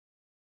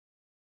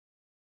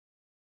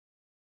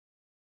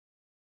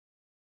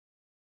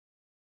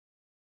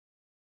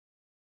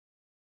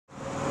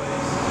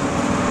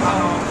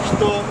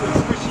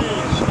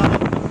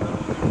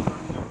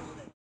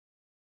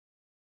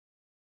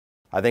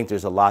I think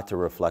there's a lot to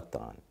reflect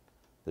on.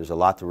 There's a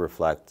lot to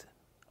reflect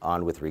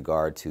on with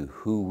regard to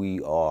who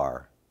we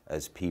are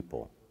as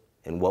people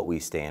and what we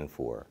stand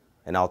for.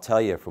 And I'll tell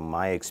you from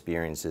my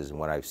experiences and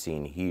what I've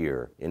seen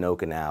here in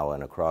Okinawa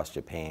and across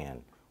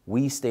Japan,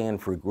 we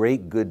stand for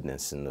great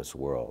goodness in this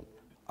world.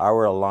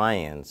 Our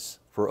alliance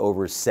for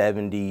over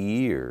 70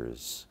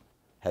 years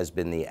has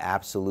been the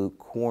absolute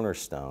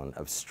cornerstone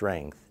of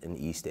strength in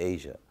East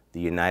Asia.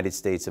 The United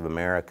States of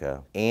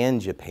America and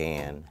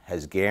Japan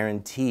has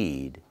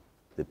guaranteed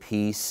the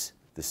peace,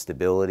 the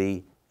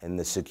stability, and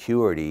the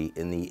security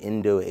in the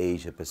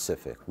Indo-Asia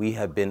Pacific. We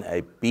have been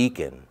a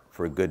beacon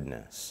for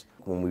goodness.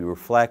 When we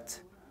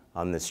reflect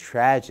on this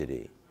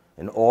tragedy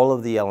and all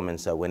of the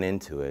elements that went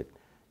into it,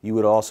 you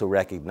would also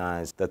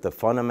recognize that the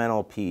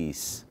fundamental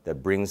piece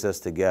that brings us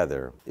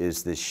together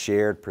is this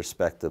shared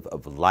perspective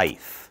of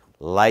life.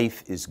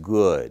 Life is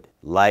good.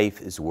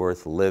 Life is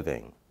worth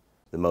living.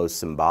 The most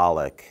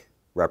symbolic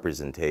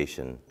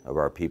representation of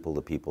our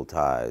people-to-people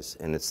ties,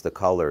 and it's the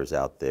colors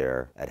out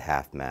there at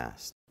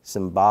half-mast.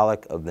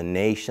 Symbolic of the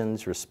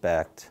nation's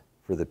respect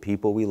for the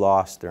people we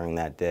lost during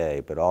that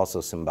day, but also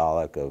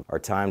symbolic of our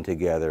time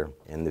together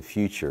and the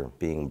future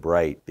being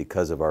bright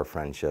because of our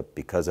friendship,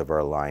 because of our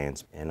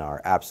alliance, and our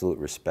absolute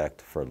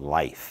respect for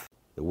life.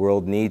 The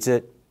world needs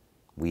it,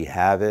 we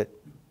have it,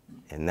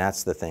 and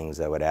that's the things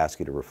I would ask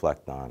you to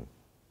reflect on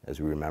as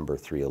we remember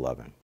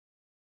 3/11.